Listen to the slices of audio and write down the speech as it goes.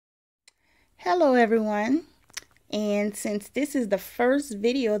Hello everyone, and since this is the first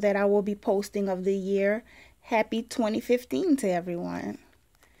video that I will be posting of the year, happy 2015 to everyone.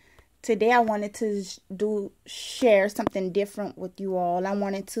 Today I wanted to share something different with you all. I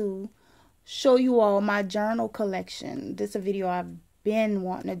wanted to show you all my journal collection. This is a video I've been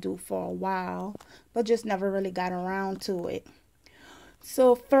wanting to do for a while, but just never really got around to it.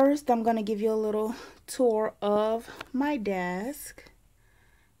 So first I'm going to give you a little tour of my desk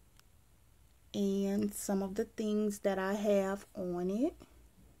and some of the things that I have on it.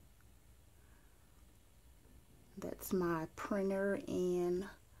 That's my printer and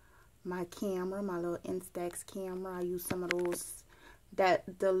my camera, my little Instax camera. I use some of those,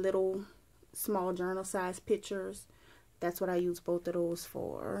 the little small journal size pictures. That's what I use both of those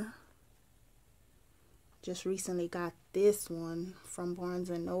for. Just recently got this one from Barnes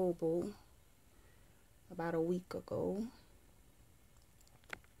 & Noble about a week ago.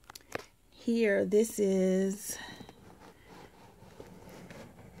 Here, this is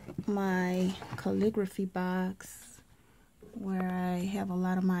my calligraphy box where I have a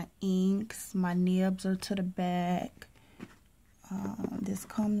lot of my inks. My nibs are to the back. This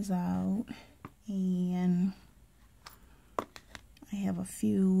comes out, and I have a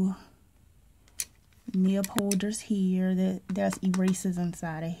few nib holders here. There's erasers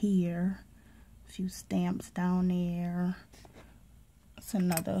inside of here. A few stamps down there. It's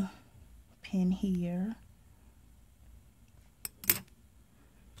another pen here.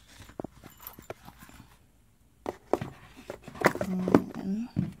 And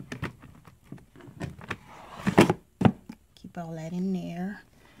keep all that in there.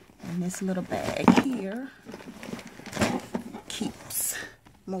 And this little bag here keeps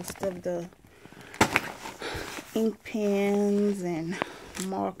most of the ink pens and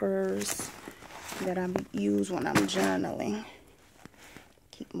markers that I use when I'm journaling.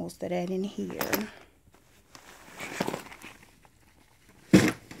 Keep most of that in here.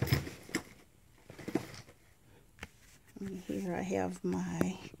 And here I have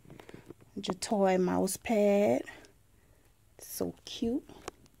my Jatoy mouse pad. It's so cute.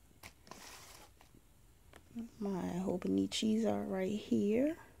 My Hobonichis are right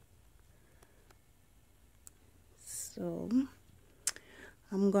here. So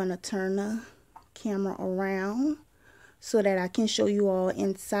I'm gonna turn the camera around so that I can show you all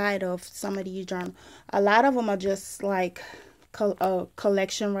inside of some of these journals. A lot of them are just like a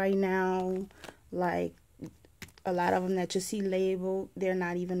collection right now. Like a lot of them that you see labeled, they're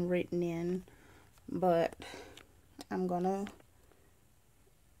not even written in. But I'm gonna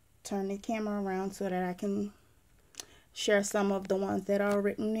turn the camera around so that I can share some of the ones that are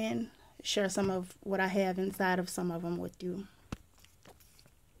written in. Share some of what I have inside of some of them with you.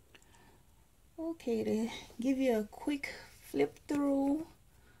 Okay, to give you a quick flip through,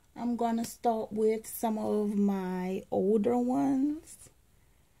 I'm gonna start with some of my older ones.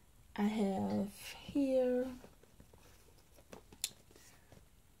 I have here,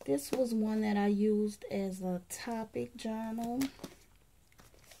 this was one that I used as a topic journal,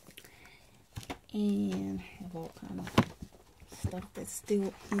 and I have all kind of stuff that's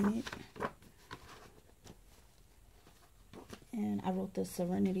still in it. And I wrote the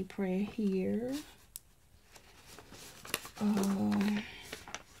Serenity Prayer here.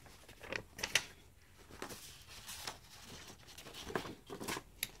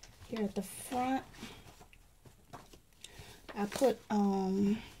 Here at the front, I put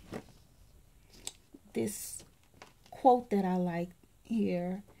this quote that I like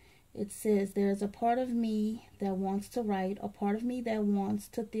here. It says, "There's a part of me that wants to write, a part of me that wants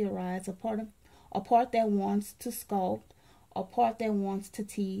to theorize, a part that wants to sculpt, a part that wants to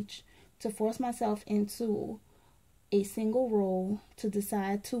teach, to force myself into a single role, to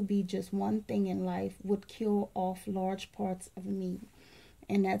decide to be just one thing in life would kill off large parts of me."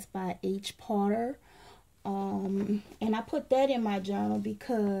 And that's by H. Potter. And I put that in my journal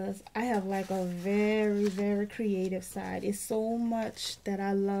because I have like a very, very creative side. It's so much that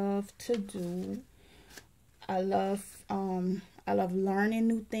I love to do. I love learning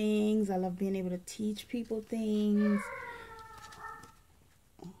new things. I love being able to teach people things.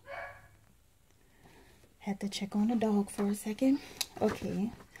 Had to check on the dog for a second.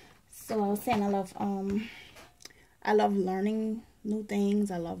 Okay, so I was saying I love learning new things.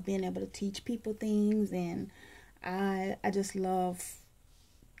 I love being able to teach people things, and I just love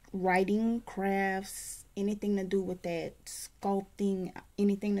writing, crafts, anything to do with that, sculpting,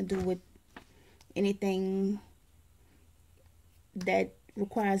 anything to do with anything that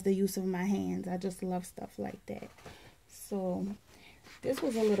requires the use of my hands. I just love stuff like that. So this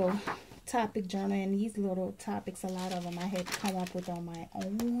was a little topic journal, and these little topics, a lot of them I had come up with on my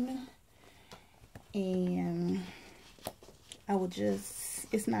own. And I would just,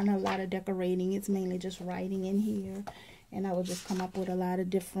 it's not a lot of decorating, it's mainly just writing in here. And I would just come up with a lot of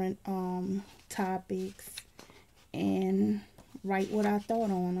different topics and write what I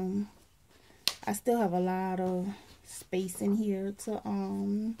thought on them. I still have a lot of space in here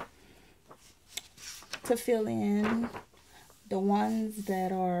to fill in. The ones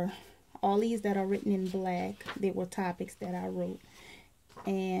that are, all these that are written in black, they were topics that I wrote.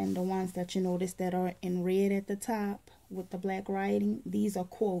 And the ones that you notice that are in red at the top with the black writing, these are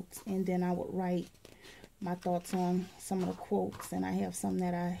quotes. And then I would write my thoughts on some of the quotes. And I have some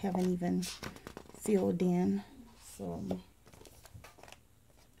that I haven't even filled in. So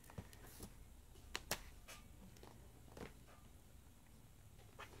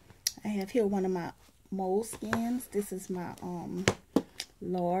I have here one of my moleskins. This is my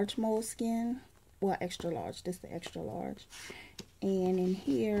large moleskin. Well, extra large. This is the extra large. And in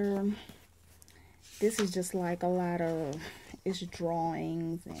here, this is just like a lot of, it's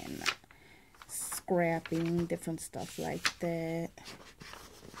drawings and scrapping, different stuff like that.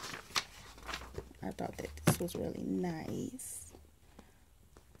 I thought that this was really nice.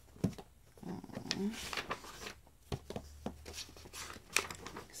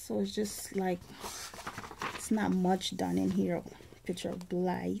 So it's just like, it's not much done in here. Picture of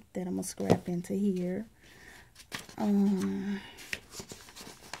Blythe that I'm going to scrap into here.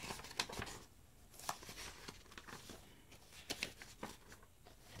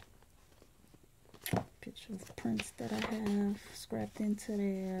 Picture of Prince that I have scrapped into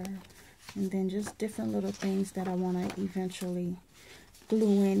there. And then just different little things that I want to eventually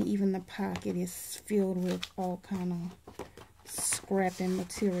glue in. Even the pocket is filled with all kind of scrapping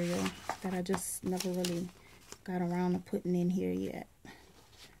material that I just never really got around to putting in here yet.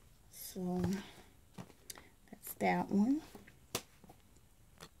 So that's that one.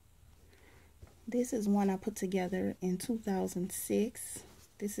 This is one I put together in 2006.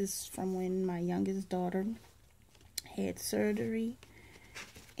 This is from when my youngest daughter had surgery.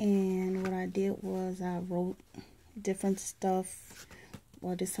 And what I did was I wrote different stuff.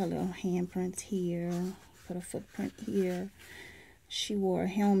 Well, this her little handprints here. Put a footprint here. She wore a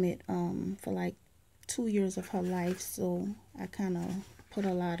helmet for like 2 years of her life. So I kind of put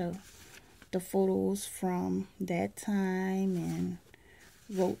a lot of the photos from that time and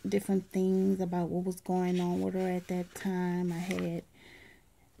wrote different things about what was going on with her at that time. I had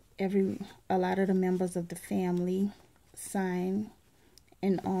a lot of the members of the family sign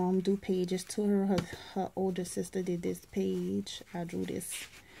and do pages to her. Her older sister did this page. I drew this.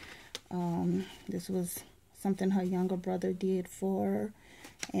 This was something her younger brother did for her,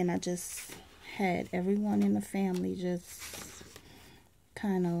 and I just had everyone in the family just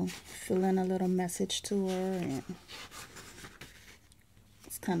kind of fill in a little message to her, and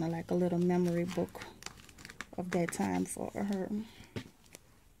it's kind of like a little memory book of that time for her.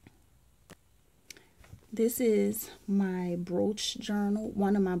 This is my brooch journal,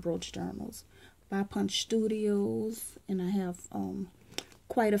 one of my brooch journals by Punch Studios, and I have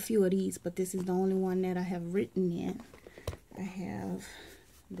quite a few of these, but this is the only one that I have written in. I have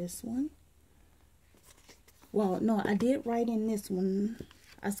this one. Well, no, I did write in this one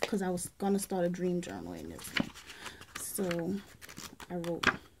because I was going to start a dream journal in this one. So I wrote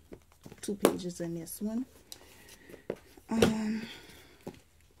 2 pages in this one. I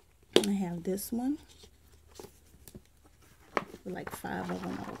have this one. Like 5 of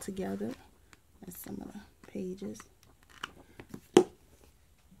them all together. That's some of the pages.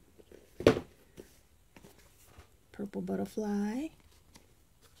 Purple butterfly.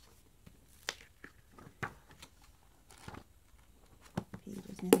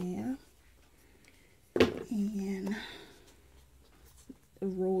 Pages in there. And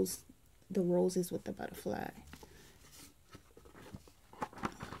the roses with the butterfly.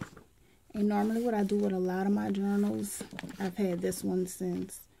 And normally what I do with a lot of my journals, I've had this one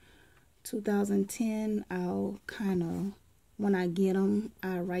since 2010. I'll kind of, when I get them,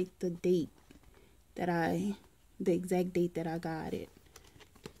 I write the date that the exact date that I got it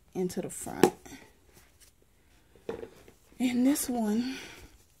into the front. And this one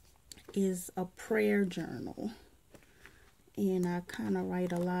is a prayer journal. And I kind of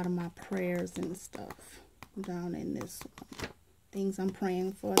write a lot of my prayers and stuff down in this one. Things I'm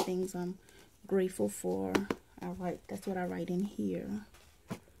praying for, things I'm grateful for. That's what I write in here.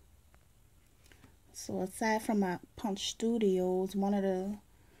 So aside from my Punch Studios, one of the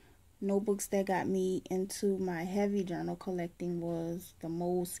notebooks that got me into my heavy journal collecting was the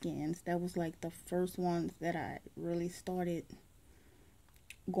Moleskins. That was like the first ones that I really started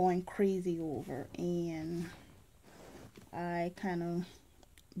going crazy over. And I kind of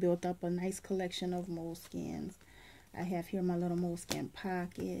built up a nice collection of moleskins. I have here my little moleskin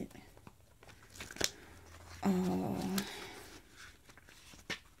pocket.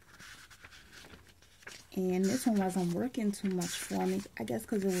 And this one wasn't working too much for me, I guess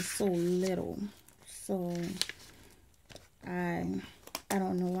because it was so little. So I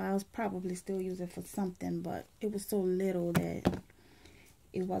don't know, I was probably still using it for something, but it was so little that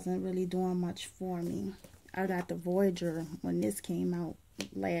it wasn't really doing much for me. I got the Voyager when this came out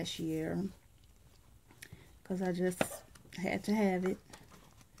last year because I just had to have it.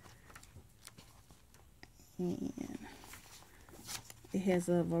 And it has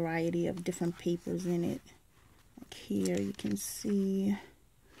a variety of different papers in it. Like here you can see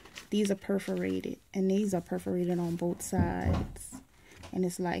these are perforated, and these are perforated on both sides. And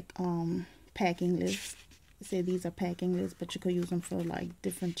it's like packing lists. It said these are packing lists, but you could use them for like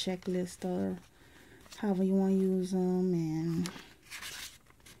different checklists or however you want to use them. And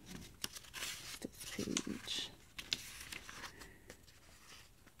this page,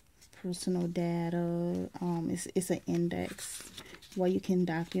 personal data. It's an index where you can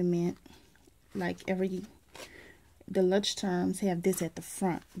document like the Lutch terms have this at the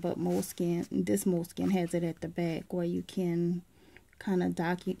front, but this moleskin has it at the back, where you can kind of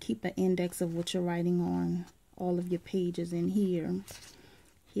keep an index of what you're writing on all of your pages in here.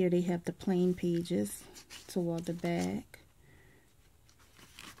 Here they have the plain pages toward the back.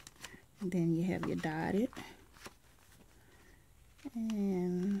 And then you have your dotted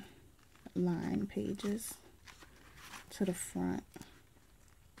and line pages to the front.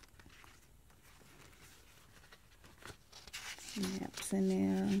 Maps in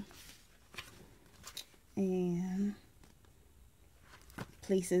there. And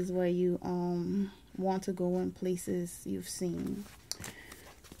places where you want to go and places you've seen.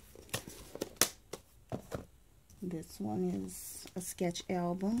 This one is a sketch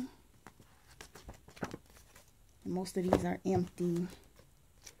album. Most of these are empty.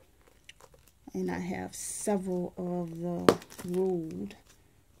 And I have several of the ruled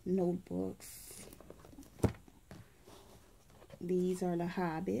notebooks. These are The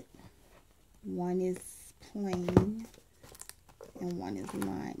Hobbit. One is plain and one is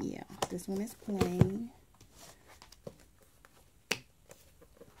lined. Yeah, this one is plain.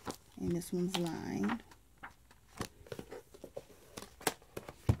 And this one's lined.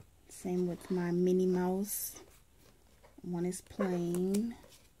 Same with my Minnie Mouse. One is plain.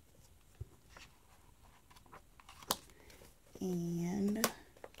 And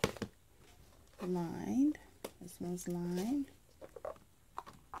lined. This one's lined.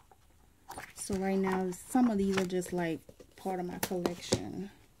 So right now, some of these are just like part of my collection.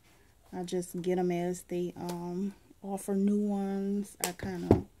 I just get them as they offer new ones. I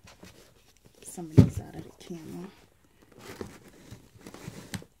kind of some of these out of the camera.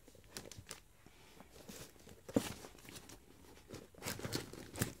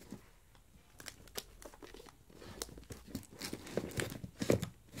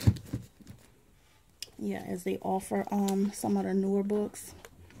 Yeah, as they offer some of the newer books,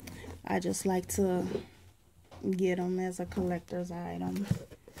 I just like to get them as a collector's item.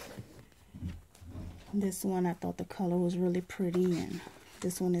 This one, I thought the color was really pretty, and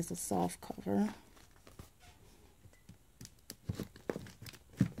this one is a soft cover.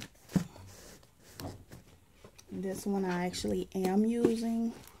 This one I actually am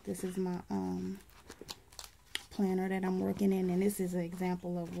using. This is my planner that I'm working in, and this is an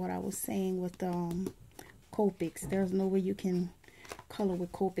example of what I was saying with Copics. There's no way you can color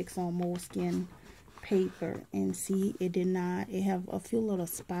with Copics on moleskin paper, and see, it did not. It have a few little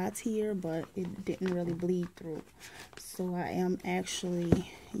spots here, but it didn't really bleed through. So I am actually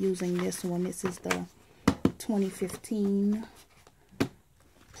using this one. This is the 2015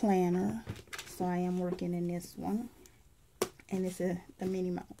 planner. So I am working in this one, and this is the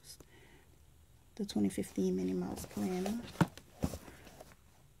Minnie Mouse, the 2015 Minnie Mouse planner.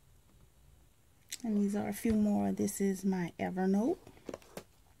 And these are a few more. This is my Evernote.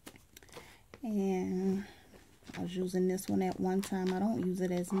 And I was using this one at one time. I don't use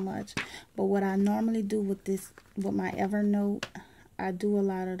it as much. But what I normally do with my Evernote, I do a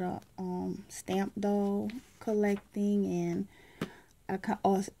lot of the stamp doll collecting, and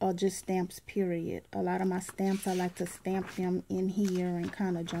or just stamps, period. A lot of my stamps, I like to stamp them in here and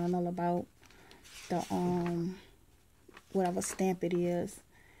kind of journal about the whatever stamp it is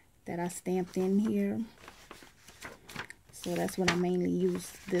that I stamped in here. So that's what I mainly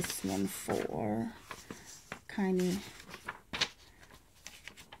use this one for. I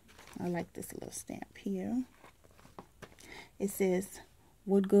like this little stamp here. It says,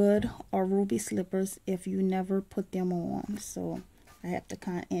 "Wood good or ruby slippers if you never put them on." So I have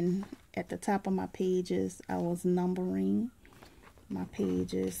to in at the top of my pages, I was numbering my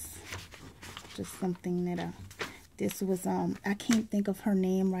pages. Just something that this was I can't think of her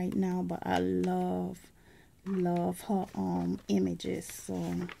name right now, but I love her images, so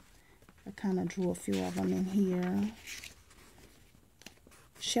I kind of drew a few of them in here.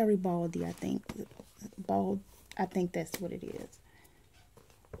 Sherry Baldy, I think that's what it is.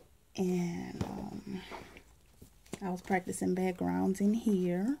 And I was practicing backgrounds in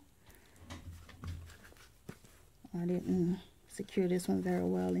here. I didn't secure this one very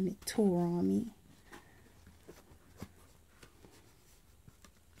well and it tore on me.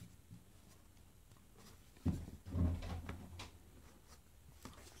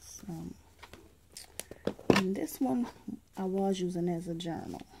 So, and this one I was using as a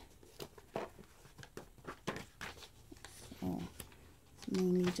journal. So it's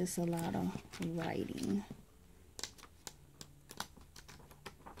mainly just a lot of writing.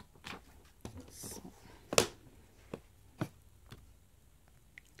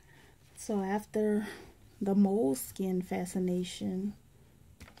 So after the moleskin fascination,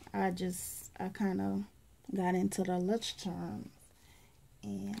 I kind of got into the Leuchtturm,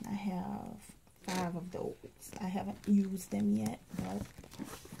 and I have 5 of those. I haven't used them yet, but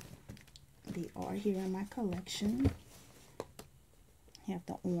they are here in my collection. I have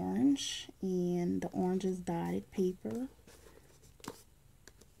the orange, and the orange is dotted paper.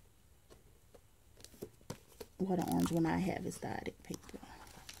 Well, the orange one I have is dotted paper.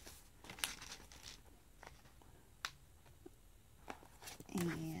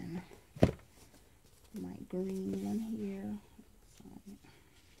 And my green one here.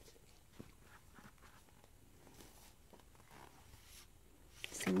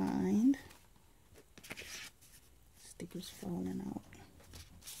 It's lined. Stickers falling out.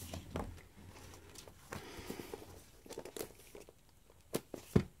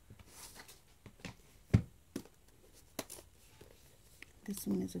 This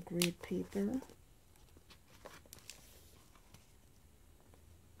one is a grid paper.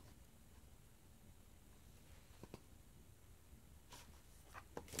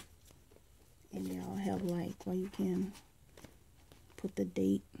 And they all have like where you can put the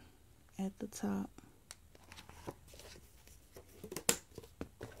date at the top.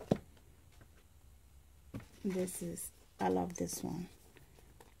 I love this one.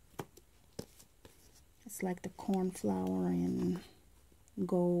 It's like the cornflower and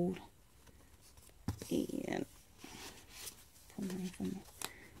gold. And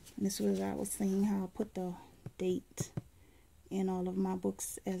this was, I was saying how I put the date in all of my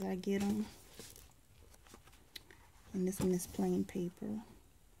books as I get them. And this one is plain paper.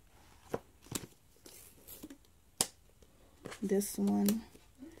 This one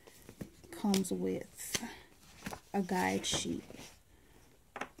comes with a guide sheet,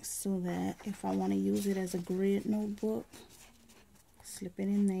 so that if I want to use it as a grid notebook, slip it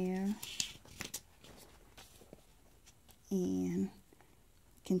in there, and you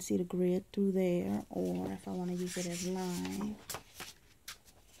can see the grid through there. Or if I want to use it as line,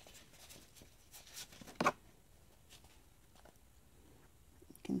 you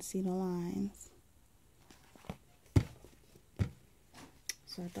can see the lines.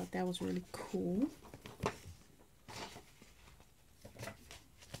 So I thought that was really cool.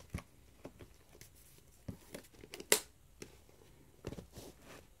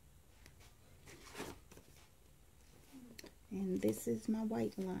 And this is my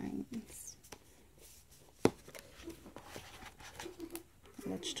white lines.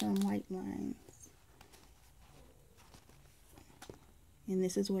 Leuchtturm white lines. And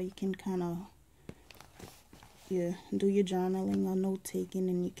this is where you can kind of do your journaling or note taking,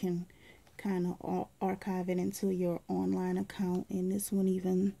 and you can kind of archive it into your online account. And this one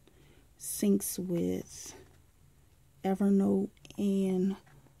even syncs with Evernote and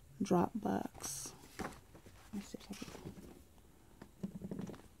Dropbox. Let's see if I can.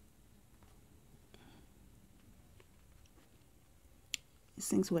 It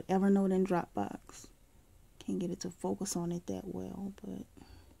syncs with Evernote and Dropbox. Can't get it to focus on it that well, but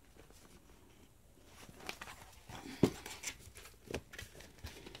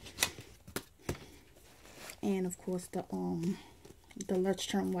and of course the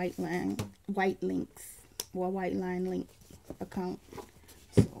Leuchtturm white line link account.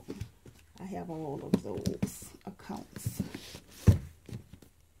 So I have all of those accounts.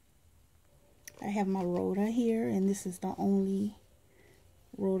 I have my Rhoda here, and this is the only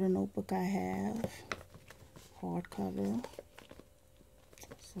Rhoda notebook I have, hardcover.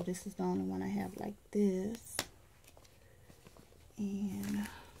 So this is the only one I have like this. And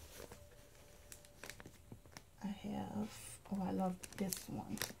I have Oh, I love this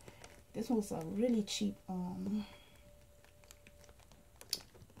one. This one was a really cheap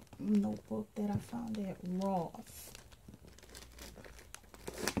notebook that I found at Ross.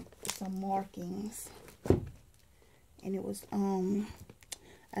 Some markings, and it was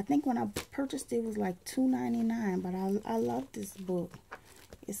I think when I purchased it, it was like $2.99, but I love this book.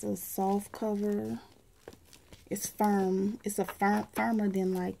 It's a soft cover. It's firm. It's a firmer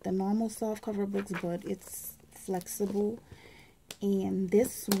than like the normal soft cover books, but it's flexible. And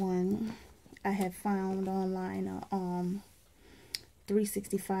this one I have found online,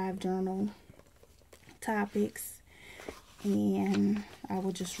 365 journal topics, and I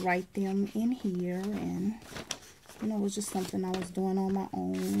would just write them in here, and you know, it was just something I was doing on my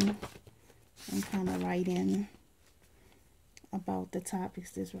own and kind of writing about the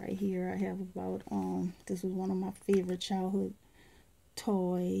topics. This right here I have about this was one of my favorite childhood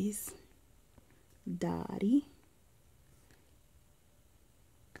toys, Dottie,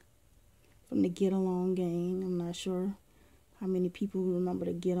 from the Get Along Gang. I'm not sure how many people remember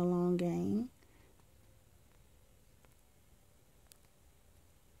the Get Along Gang.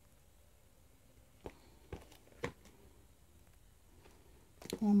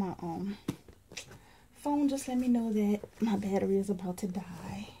 On my phone just let me know that my battery is about to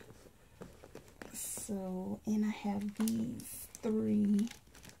die. So, and I have these 3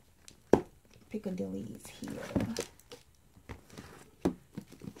 Piccadillys here.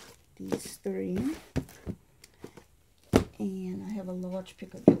 These 3. And I have a large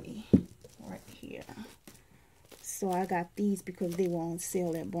Piccadilly right here. So I got these because they were on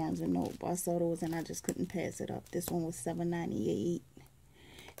sale at Barnes & Noble. I saw those and I just couldn't pass it up. This one was $7.98.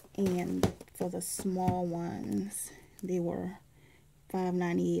 And for the small ones, they were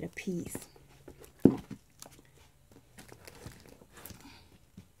 $5.98 a piece.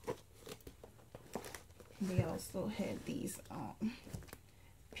 They also had these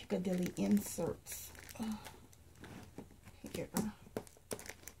Piccadilly inserts. Here, if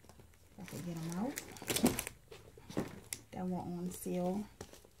I can get them out. That were on sale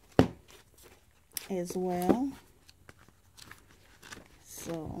as well.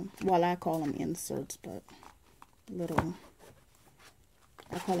 So, well, I call them inserts, but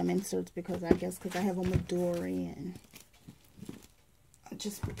I call them inserts because I guess because I have a Midori, and I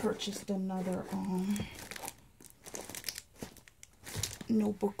just purchased another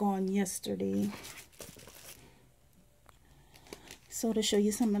notebook on yesterday. So to show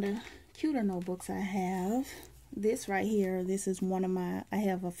you some of the cuter notebooks I have, this right here, this is one of my, I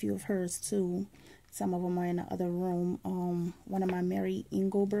have a few of hers too. Some of them are in the other room. One of my Mary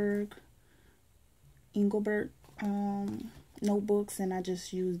Engelbert notebooks, and I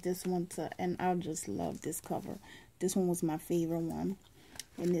just used this one and I just love this cover. This one was my favorite one,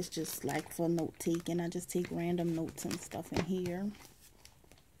 and it's just like for note taking. I just take random notes and stuff in here.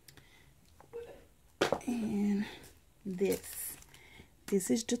 And this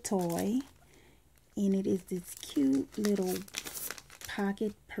is the toy, and it is this cute little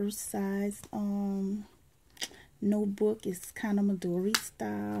pocket purse sized notebook. It's kind of Midori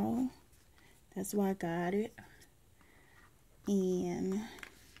style. That's why I got it. And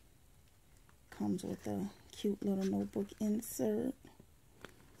comes with a cute little notebook insert.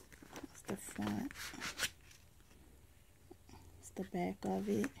 That's the front. It's the back of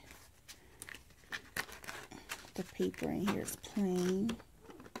it. The paper in here is plain.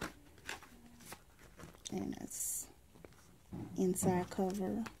 And it's inside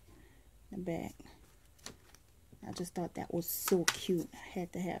cover, the back. I just thought that was so cute. I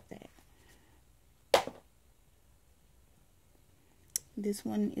had to have that. This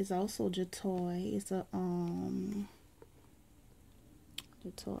one is also Jatoy. It's a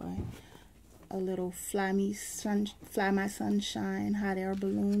Jatoy, a little Fly My Sunshine hot air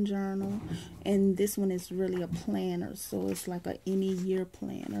balloon journal, and this one is really a planner, so it's like a any year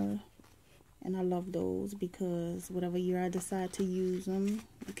planner. And I love those because whatever year I decide to use them,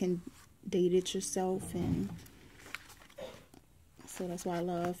 you can date it yourself. And so that's why I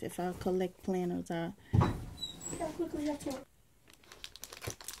love, if I collect planners, I quickly have to.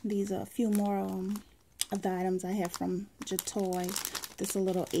 These are a few more of the items I have from Jatoy. This is a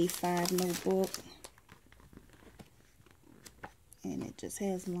little A5 notebook. And it just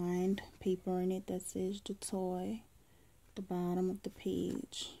has lined paper in it that says Jatoy. The bottom of the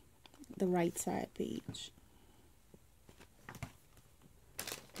page. The right side page.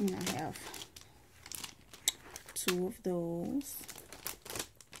 And I have 2 of those.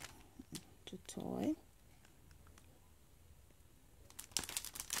 Jatoy.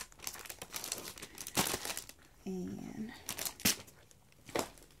 And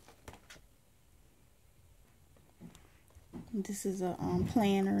This is a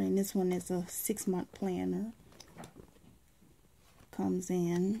planner, and this one is a 6-month planner. Comes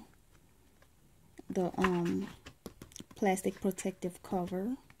in the plastic protective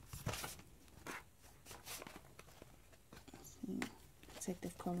cover.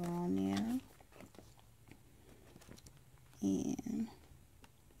 Protective cover on there, and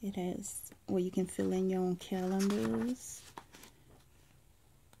it has where you can fill in your own calendars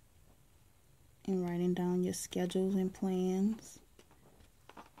and writing down your schedules and plans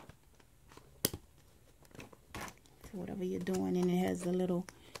for whatever you're doing, and it has a little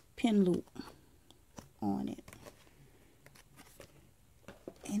pin loop on it.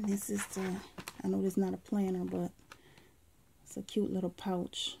 And this is the, I know this is not a planner, but it's a cute little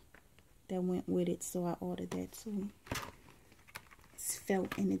pouch that went with it, so I ordered that too. It's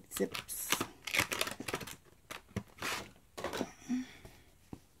felt and it zips.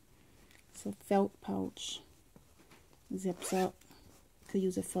 It's a felt pouch. Zips up. Could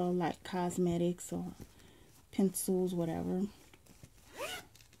use it for like cosmetics or pencils, whatever.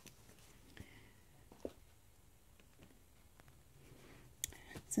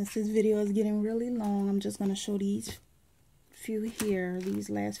 Since this video is getting really long, I'm just going to show these few here, these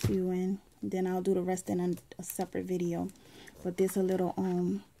last few, and then I'll do the rest in a separate video. But this a little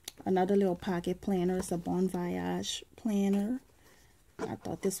another little pocket planner. It's a Bon Voyage planner. I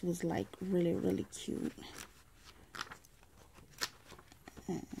thought this was like really cute.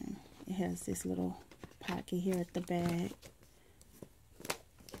 And it has this little pocket here at the back.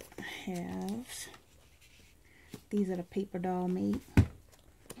 I have, these are the Paper Doll Mate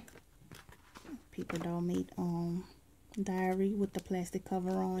diary with the plastic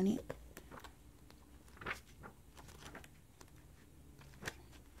cover on it.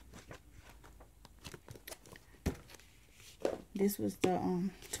 This was the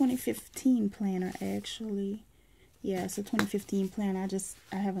 2015 planner, actually. Yeah, it's a 2015 planner.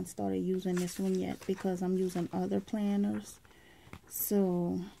 I haven't started using this one yet because I'm using other planners.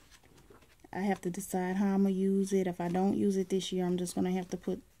 So I have to decide how I'm gonna use it. If I don't use it this year, I'm just gonna have to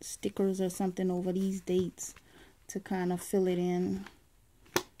put stickers or something over these dates to kind of fill it in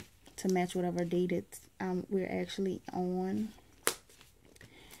to match whatever date we're actually on.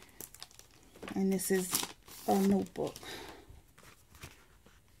 And this is a notebook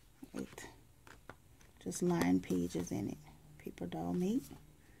with just lined pages in it. Paper Doll Mate.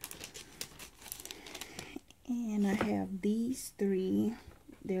 And I have these three.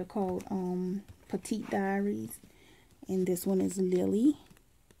 They're called Petite Diaries, and this one is Lily.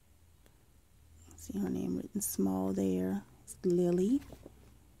 See her name written small there. It's Lily.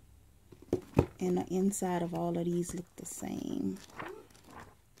 And the inside of all of these look the same.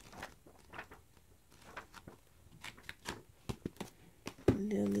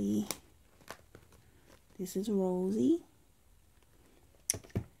 Lily. This is Rosie.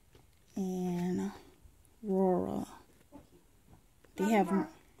 And Rora.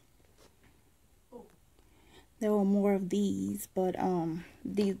 There were more of these, but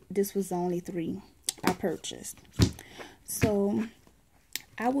this was the only 3 I purchased. So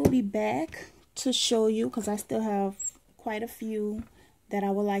I will be back to show you, because I still have quite a few that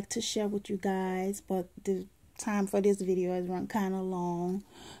I would like to share with you guys, but the time for this video has run kind of long.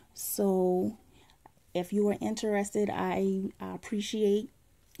 So if you are interested, I appreciate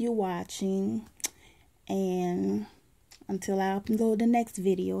you watching, and until I upload the next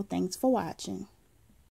video, thanks for watching.